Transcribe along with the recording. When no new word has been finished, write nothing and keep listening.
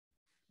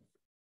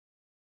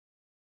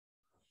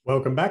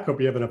Welcome back.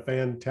 Hope you're having a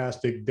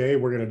fantastic day.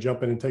 We're going to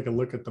jump in and take a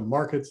look at the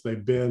markets.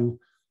 They've been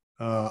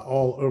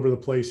all over the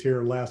place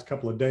here last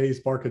couple of days.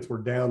 Markets were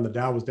down. The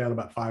Dow was down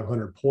about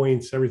 500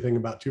 points, everything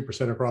about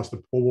 2% across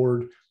the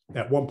board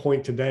at one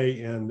point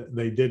today. And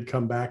they did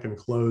come back and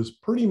close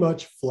pretty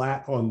much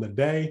flat on the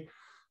day.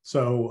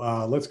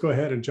 So let's go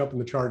ahead and jump in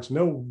the charts.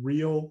 No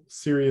real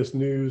serious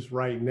news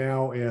right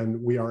now.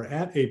 And we are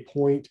at a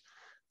point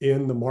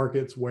in the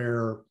markets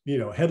where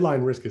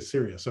headline risk is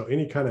serious. So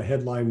any kind of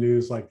headline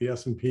news like the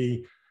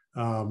S&P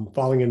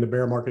falling into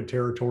bear market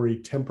territory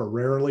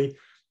temporarily,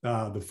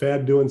 the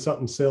Fed doing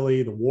something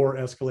silly, the war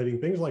escalating,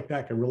 things like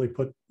that can really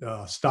put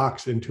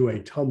stocks into a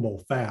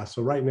tumble fast.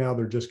 So right now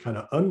they're just kind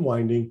of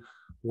unwinding,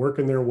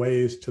 working their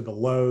ways to the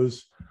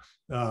lows,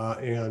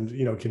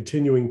 and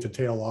continuing to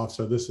tail off.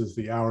 So this is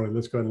the hourly.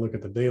 Let's go ahead and look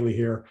at the daily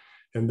here.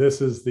 And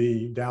this is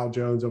the Dow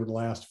Jones over the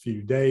last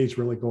few days,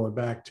 really going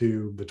back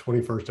to the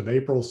 21st of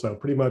April. So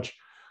pretty much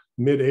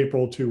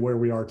mid-April to where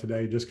we are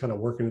today, just kind of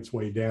working its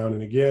way down.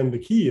 And again, the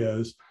key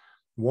is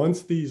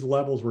once these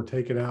levels were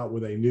taken out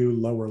with a new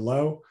lower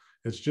low,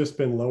 it's just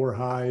been lower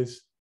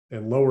highs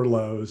and lower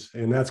lows.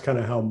 And that's kind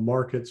of how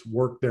markets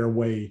work their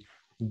way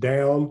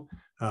down.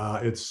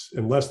 It's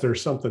unless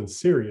there's something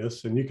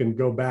serious, and you can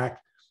go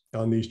back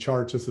on these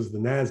charts. This is the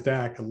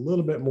NASDAQ, a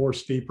little bit more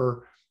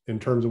steeper in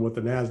terms of what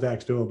the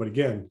NASDAQ's doing. But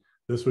again,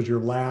 this was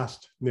your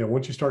last,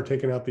 once you start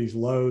taking out these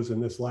lows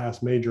and this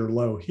last major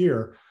low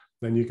here,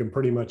 then you can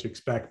pretty much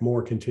expect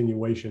more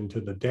continuation to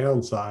the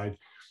downside.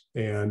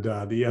 And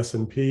the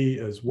S&P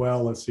as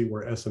well. Let's see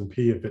where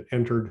S&P, if it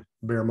entered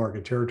bear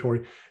market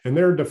territory. And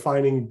they're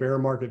defining bear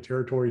market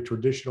territory.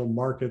 Traditional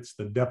markets,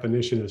 the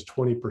definition is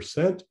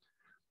 20%.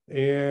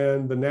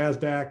 And the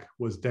NASDAQ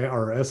was down,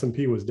 or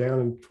S&P was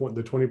down in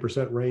the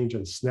 20% range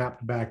and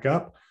snapped back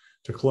up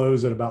to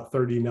close at about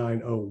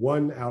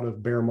 39.01 out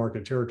of bear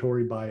market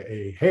territory by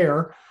a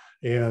hair.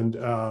 And,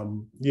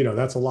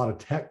 that's a lot of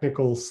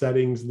technical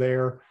settings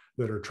there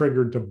that are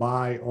triggered to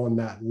buy on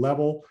that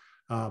level.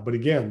 But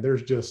again,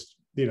 there's just,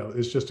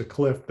 it's just a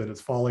cliff that it's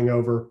falling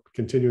over,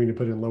 continuing to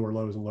put in lower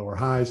lows and lower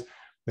highs.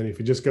 And if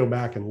you just go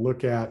back and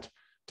look at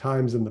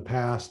times in the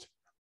past,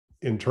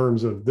 in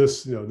terms of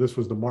this, this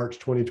was the March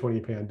 2020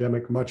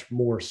 pandemic, much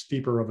more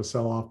steeper of a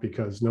sell-off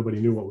because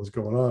nobody knew what was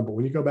going on. But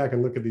when you go back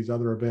and look at these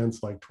other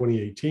events like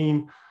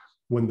 2018,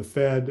 when the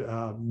Fed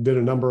did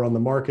a number on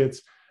the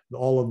markets,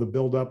 all of the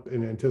buildup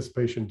in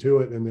anticipation to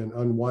it, and then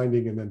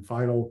unwinding, and then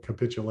final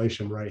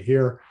capitulation right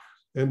here.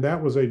 And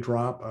that was a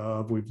drop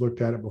of, we've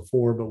looked at it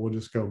before, but we'll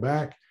just go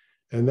back.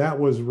 And that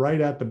was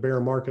right at the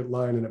bear market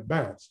line, and it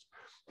bounced.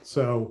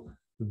 So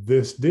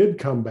this did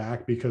come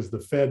back because the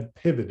Fed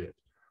pivoted.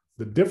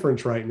 The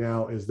difference right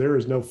now is there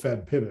is no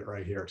Fed pivot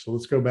right here. So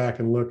let's go back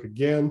and look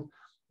again.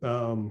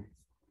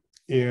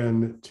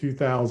 In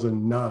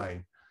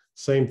 2009,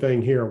 same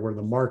thing here, where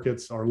the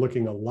markets are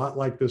looking a lot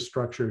like this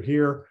structure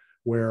here,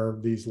 where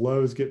these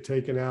lows get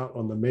taken out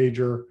on the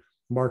major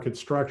market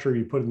structure.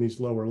 You put in these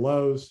lower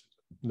lows,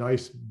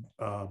 nice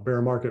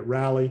bear market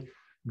rally,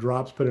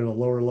 drops, put in a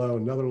lower low,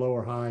 another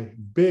lower high,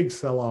 big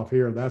sell-off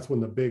here. That's when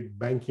the big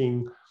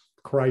banking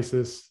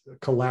crisis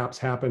collapse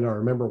happened. I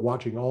remember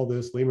watching all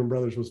this. Lehman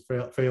Brothers was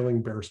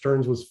failing. Bear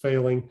Stearns was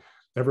failing.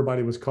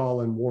 Everybody was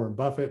calling Warren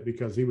Buffett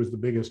because he was the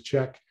biggest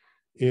check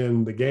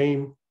in the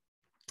game,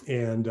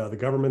 and the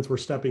governments were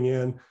stepping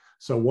in.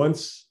 So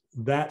once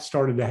that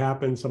started to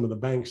happen, some of the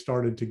banks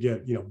started to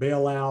get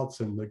bailouts,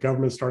 and the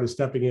government started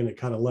stepping in. It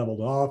kind of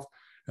leveled off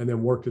and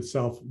then worked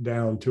itself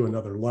down to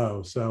another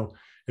low. So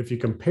if you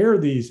compare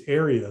these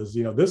areas,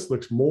 this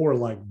looks more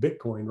like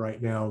Bitcoin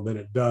right now than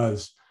it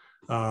does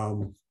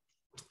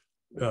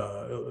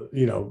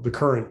the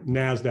current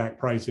NASDAQ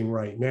pricing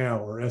right now,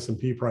 or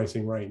S&P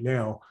pricing right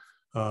now.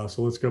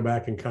 So let's go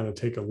back and kind of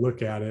take a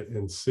look at it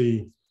and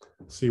see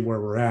where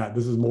we're at.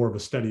 This is more of a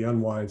steady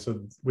unwind. So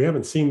we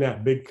haven't seen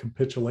that big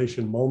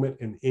capitulation moment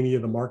in any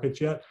of the markets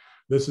yet.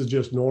 This is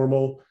just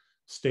normal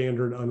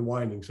standard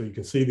unwinding. So you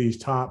can see these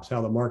tops,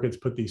 how the markets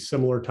put these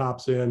similar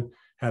tops in,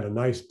 had a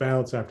nice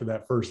bounce after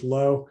that first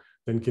low,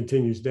 then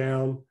continues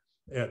down.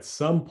 At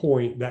some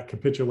point, that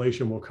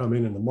capitulation will come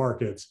in the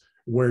markets,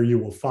 where you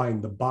will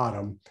find the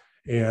bottom.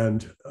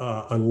 And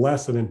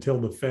unless and until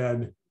the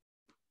Fed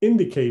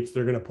indicates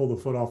they're going to pull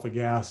the foot off the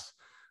gas,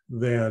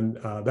 then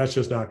that's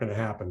just not going to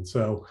happen.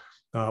 So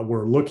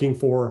we're looking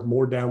for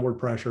more downward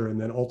pressure, and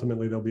then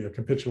ultimately there'll be a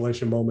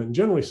capitulation moment. And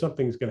generally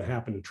something's going to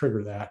happen to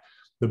trigger that.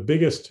 The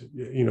biggest,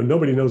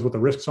 nobody knows what the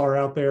risks are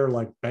out there,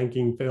 like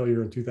banking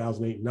failure in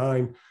 2008 and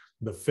 9,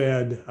 the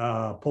Fed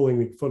pulling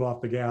the foot off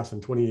the gas in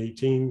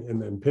 2018,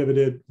 and then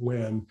pivoted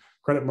when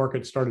credit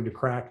markets started to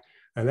crack.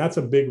 And that's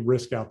a big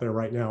risk out there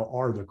right now,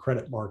 are the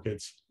credit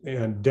markets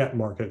and debt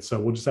markets. So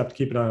we'll just have to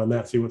keep an eye on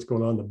that, see what's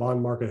going on. The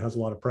bond market has a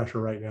lot of pressure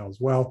right now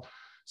as well.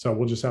 So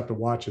we'll just have to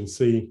watch and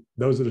see.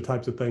 Those are the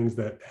types of things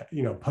that,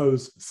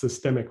 pose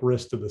systemic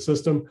risk to the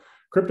system.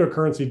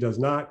 Cryptocurrency does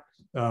not.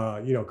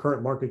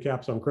 Current market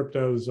caps on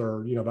cryptos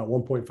are, about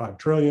 1.5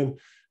 trillion.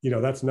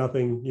 That's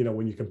nothing,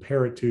 when you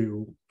compare it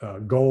to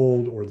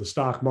gold or the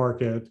stock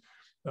market,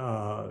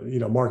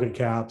 market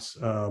caps.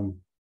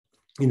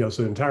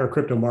 So the entire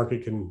crypto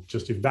market can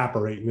just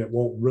evaporate and it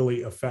won't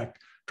really affect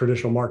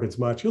traditional markets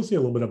much. You'll see a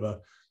little bit of a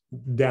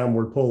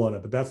downward pull on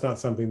it, but that's not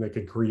something that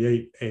could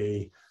create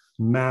a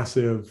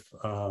massive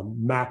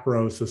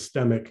macro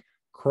systemic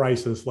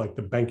crisis like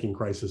the banking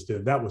crisis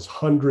did. That was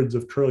hundreds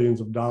of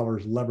trillions of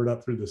dollars levered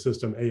up through the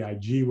system.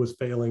 AIG was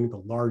failing, the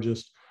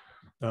largest.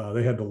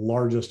 They had the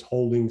largest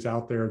holdings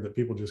out there that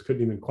people just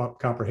couldn't even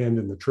comprehend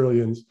in the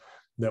trillions,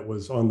 that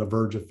was on the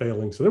verge of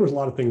failing. So there was a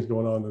lot of things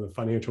going on in the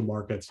financial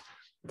markets,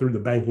 through the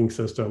banking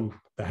system,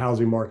 the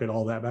housing market,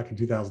 all that back in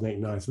 2008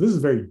 and 9. So this is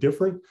very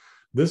different.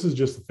 This is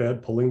just the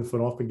Fed pulling the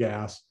foot off the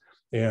gas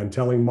and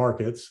telling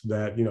markets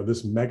that,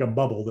 this mega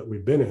bubble that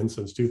we've been in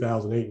since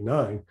 2008 and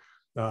 9,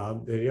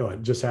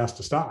 it just has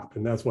to stop.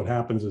 And that's what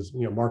happens is,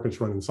 markets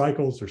run in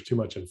cycles. There's too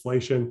much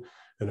inflation.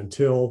 And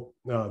until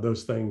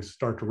those things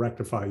start to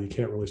rectify, you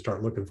can't really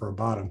start looking for a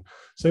bottom.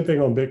 Same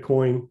thing on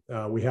Bitcoin.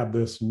 We have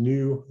this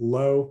new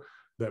low.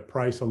 That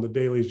price on the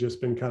daily has just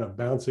been kind of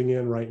bouncing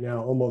in right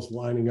now, almost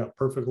lining up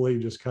perfectly,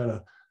 just kind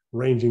of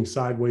ranging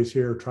sideways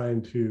here,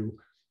 trying to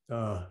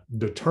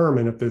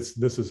determine if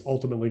this is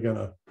ultimately going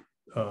to,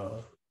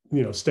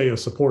 stay a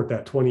support,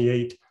 that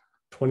 $29,000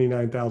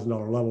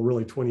 level,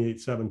 really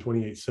 28.7,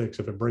 28.6.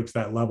 If it breaks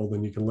that level,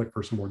 then you can look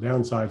for some more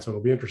downside. So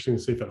it'll be interesting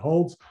to see if it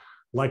holds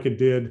like it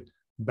did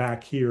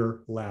back here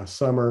last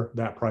summer.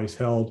 That price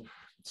held.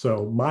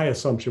 So my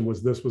assumption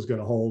was this was going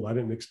to hold. I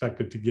didn't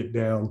expect it to get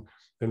down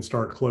and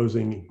start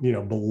closing,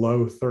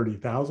 below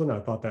 30,000. I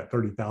thought that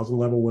 30,000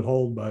 level would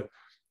hold, but,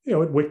 it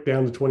wicked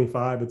down to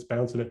 25. It's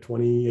bouncing at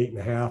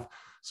 28.5.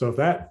 So if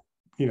that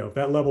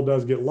level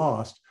does get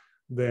lost,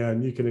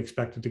 then you can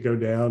expect it to go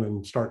down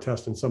and start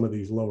testing some of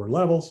these lower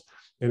levels.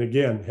 And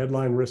again,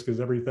 headline risk is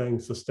everything.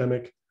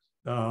 Systemic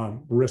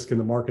risk in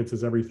the markets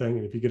is everything.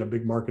 And if you get a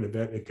big market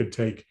event, it could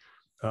take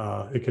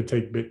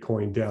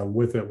Bitcoin down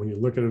with it. When you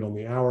look at it on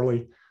the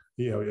hourly,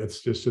 it's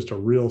just a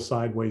real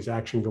sideways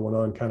action going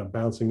on, kind of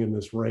bouncing in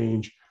this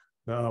range,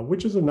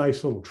 which is a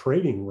nice little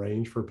trading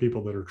range for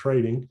people that are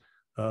trading,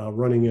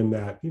 running in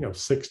that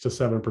 6 to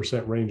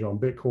 7% range on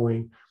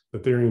Bitcoin.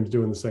 Ethereum's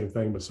doing the same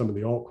thing, but some of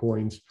the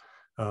altcoins,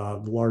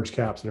 the large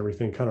caps and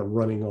everything, kind of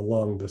running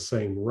along the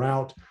same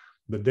route.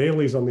 The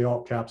dailies on the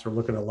alt caps are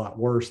looking a lot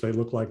worse. They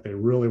look like they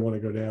really want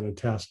to go down and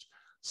test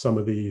some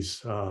of these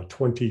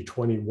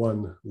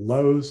 2021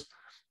 lows.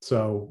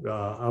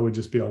 So I would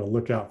just be on the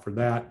lookout for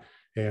that.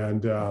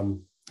 And,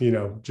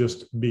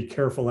 just be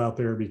careful out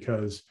there,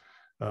 because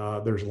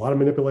there's a lot of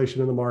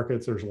manipulation in the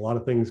markets. There's a lot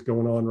of things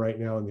going on right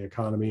now in the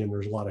economy, and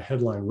there's a lot of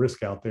headline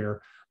risk out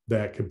there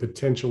that could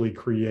potentially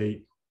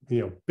create,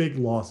 big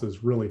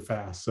losses really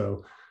fast.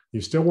 So you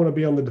still want to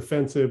be on the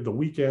defensive. The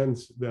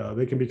weekends,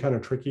 they can be kind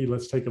of tricky.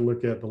 Let's take a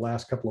look at the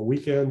last couple of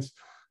weekends.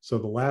 So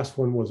the last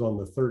one was on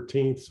the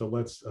 13th. So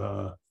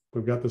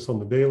we've got this on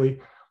the daily.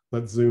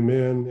 Let's zoom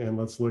in and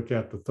let's look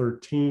at the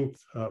 13th,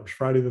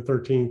 Friday the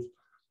 13th.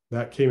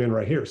 That came in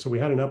right here. So we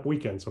had an up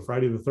weekend. So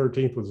Friday the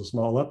 13th was a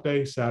small up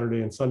day.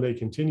 Saturday and Sunday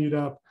continued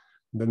up.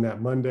 And then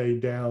that Monday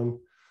down.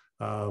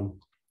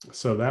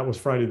 So that was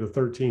Friday the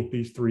 13th.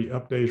 These three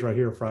up days right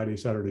here, Friday,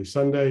 Saturday,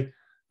 Sunday.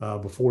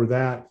 Before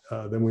that,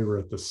 then we were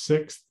at the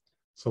 6th.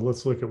 So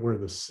let's look at where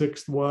the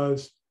 6th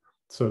was.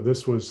 So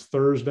this was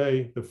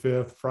Thursday the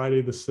 5th,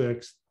 Friday the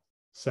 6th,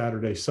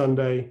 Saturday,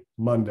 Sunday,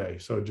 Monday.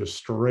 So just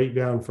straight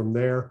down from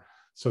there.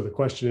 So the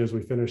question is,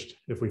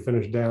 if we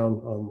finish down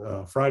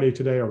on Friday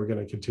today, are we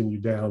going to continue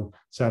down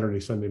Saturday,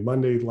 Sunday,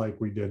 Monday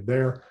like we did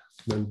there?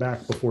 And then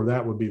back before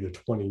that would be the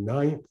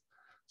 29th.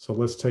 So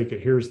let's take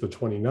it. Here's the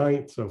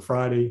 29th. So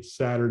Friday,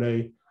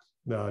 Saturday,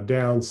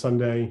 down,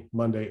 Sunday,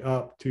 Monday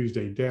up,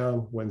 Tuesday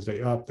down,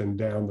 Wednesday up, then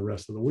down the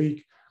rest of the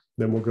week.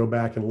 Then we'll go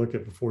back and look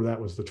at before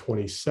that was the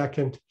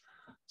 22nd.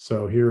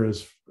 So here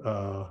is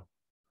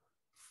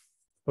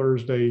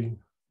Thursday,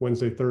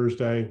 Wednesday,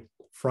 Thursday,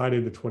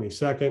 Friday the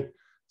 22nd.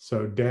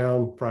 So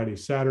down Friday,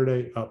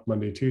 Saturday, up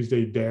Monday,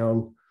 Tuesday,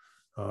 down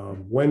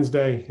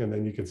Wednesday. And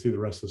then you can see the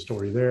rest of the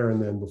story there.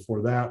 And then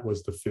before that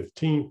was the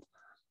 15th.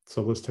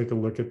 So let's take a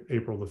look at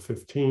April the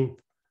 15th.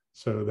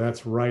 So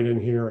that's right in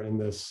here in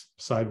this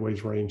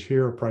sideways range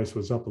here. Price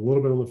was up a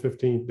little bit on the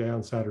 15th,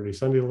 down Saturday,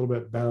 Sunday, a little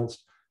bit,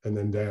 bounced, and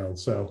then down.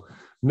 So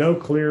no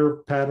clear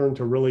pattern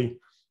to really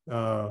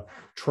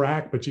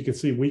track, but you can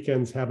see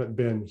weekends haven't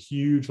been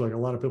huge. Like a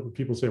lot of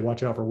people say,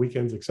 watch out for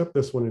weekends, except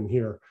this one in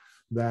here,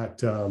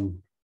 that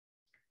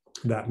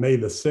May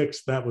the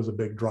 6th, that was a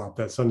big drop,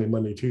 that Sunday,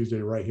 Monday, Tuesday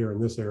right here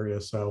in this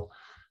area. So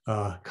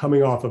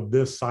coming off of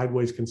this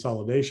sideways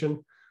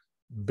consolidation,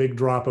 big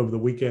drop over the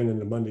weekend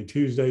into Monday,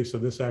 Tuesday. So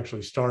this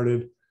actually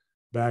started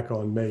back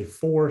on May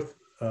 4th.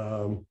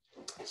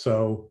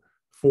 So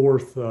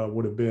 4th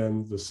would have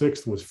been, the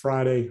 6th was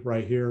Friday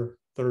right here,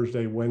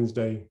 Thursday,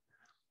 Wednesday.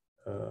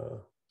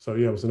 So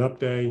yeah, it was an up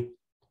day.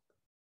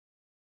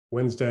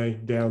 Wednesday,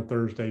 down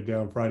Thursday,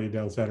 down Friday,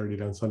 down Saturday,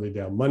 down Sunday,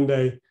 down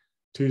Monday.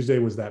 Tuesday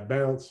was that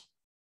bounce,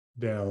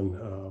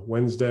 down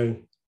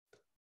Wednesday,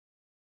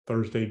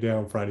 Thursday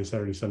down, Friday,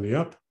 Saturday, Sunday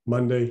up,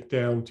 Monday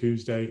down,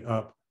 Tuesday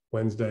up,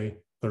 Wednesday,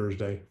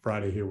 Thursday,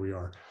 Friday, here we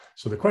are.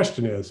 So the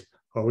question is,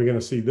 Are we going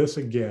to see this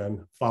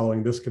again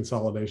following this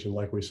consolidation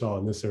like we saw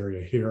in this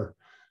area here?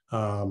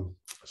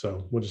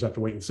 So we'll just have to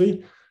wait and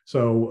see.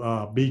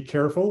 So be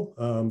careful.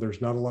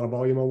 There's not a lot of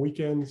volume on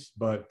weekends,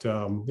 but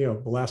you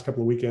know, the last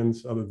couple of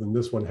weekends, other than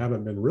this one,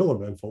 haven't been real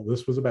eventful.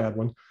 This was a bad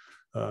one,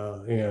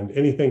 and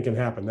anything can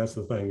happen. That's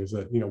the thing, is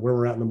that, you know, where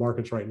we're at in the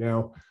markets right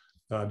now,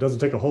 it doesn't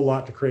take a whole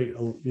lot to create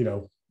a, you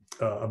know,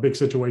 a big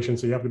situation.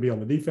 So you have to be on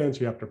the defense.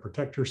 You have to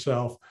protect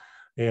yourself,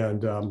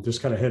 and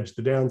just kind of hedge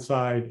the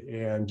downside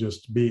and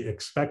just be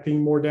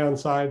expecting more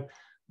downside.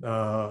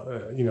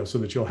 You know, so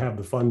that you'll have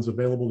the funds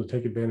available to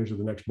take advantage of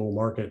the next bull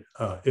market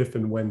if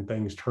and when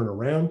things turn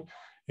around.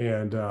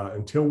 And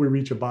until we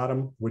reach a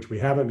bottom, which we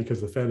haven't,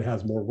 because the Fed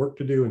has more work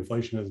to do,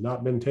 inflation has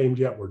not been tamed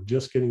yet. We're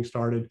just getting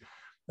started.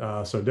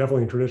 So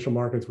definitely in traditional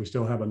markets, we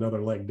still have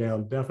another leg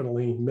down,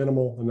 definitely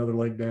minimal, another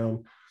leg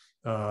down.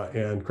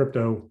 And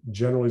crypto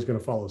generally is going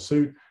to follow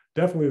suit.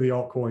 Definitely the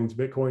altcoins,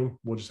 Bitcoin,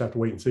 we'll just have to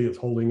wait and see. It's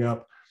holding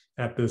up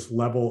at this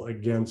level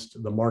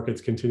against the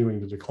markets continuing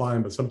to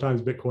decline, but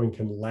sometimes Bitcoin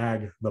can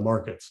lag the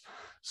markets.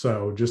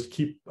 So just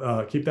keep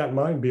that in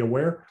mind, be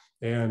aware,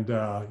 and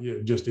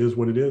it just is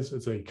what it is.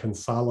 It's a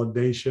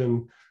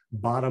consolidation,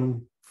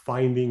 bottom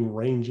finding,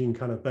 ranging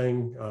kind of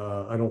thing.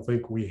 I don't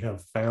think we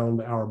have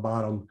found our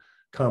bottom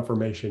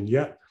confirmation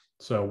yet.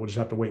 So we'll just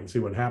have to wait and see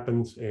what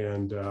happens,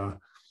 and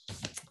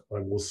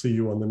we'll see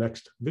you on the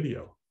next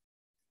video.